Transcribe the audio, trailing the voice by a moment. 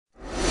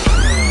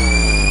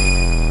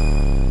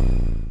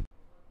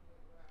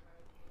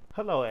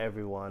Hello,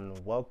 everyone.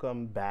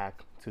 Welcome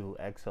back to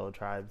XO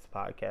Tribes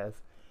podcast.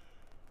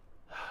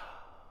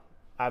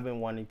 I've been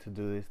wanting to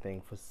do this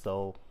thing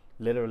for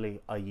literally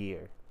a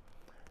year.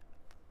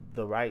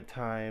 The right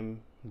time,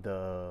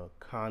 the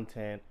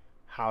content,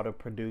 how to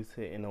produce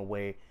it in a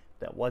way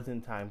that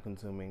wasn't time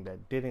consuming,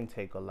 that didn't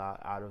take a lot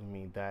out of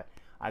me, that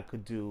I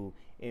could do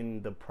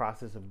in the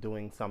process of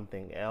doing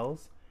something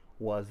else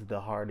was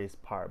the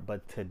hardest part.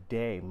 But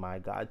today, my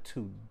God,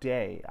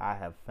 today I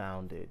have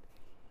found it.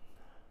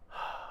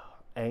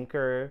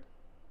 Anchor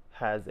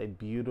has a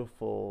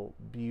beautiful,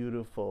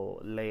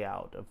 beautiful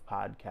layout of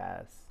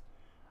podcasts,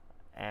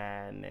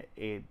 and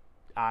it.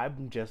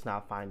 I'm just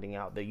now finding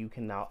out that you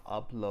can now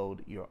upload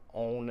your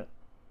own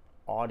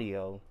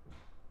audio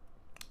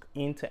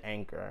into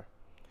Anchor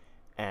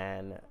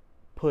and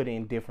put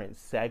in different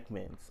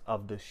segments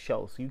of the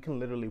show. So you can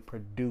literally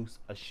produce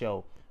a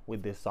show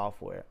with this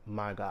software.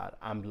 My God,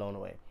 I'm blown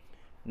away.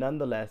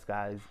 Nonetheless,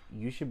 guys,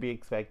 you should be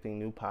expecting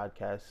new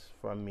podcasts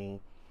from me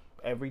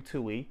every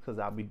 2 weeks because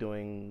I'll be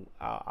doing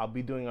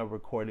a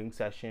recording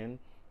session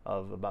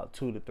of about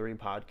 2 to 3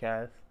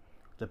 podcasts,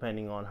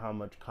 depending on how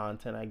much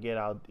content I get.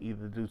 I'll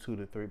either do 2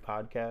 to 3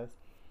 podcasts,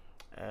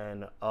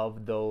 and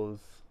of those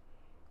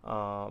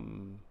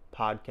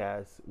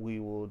podcasts,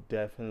 we will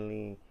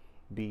definitely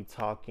be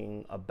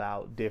talking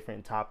about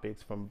different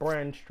topics from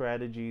brand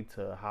strategy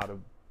to how to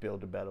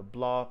build a better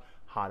blog,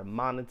 how to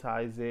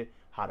monetize it,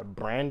 how to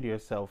brand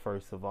yourself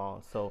first of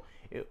all.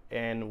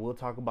 And we'll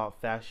talk about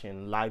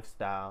fashion,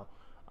 lifestyle,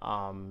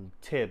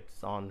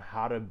 tips on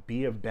how to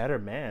be a better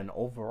man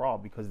overall,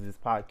 because this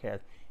podcast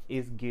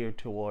is geared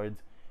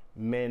towards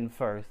men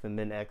first and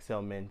then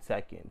XL men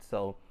second.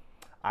 So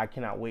I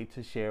cannot wait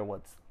to share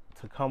what's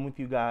to come with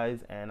you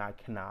guys, and I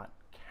cannot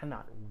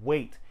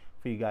wait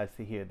for you guys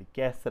to hear the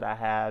guests that I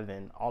have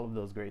and all of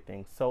those great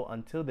things. So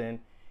until then,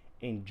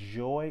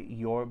 enjoy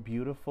your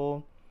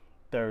beautiful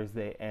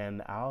Thursday,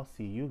 and I'll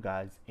see you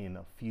guys in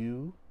a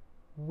few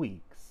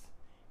weeks.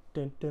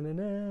 Dun, dun, dun,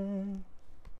 dun.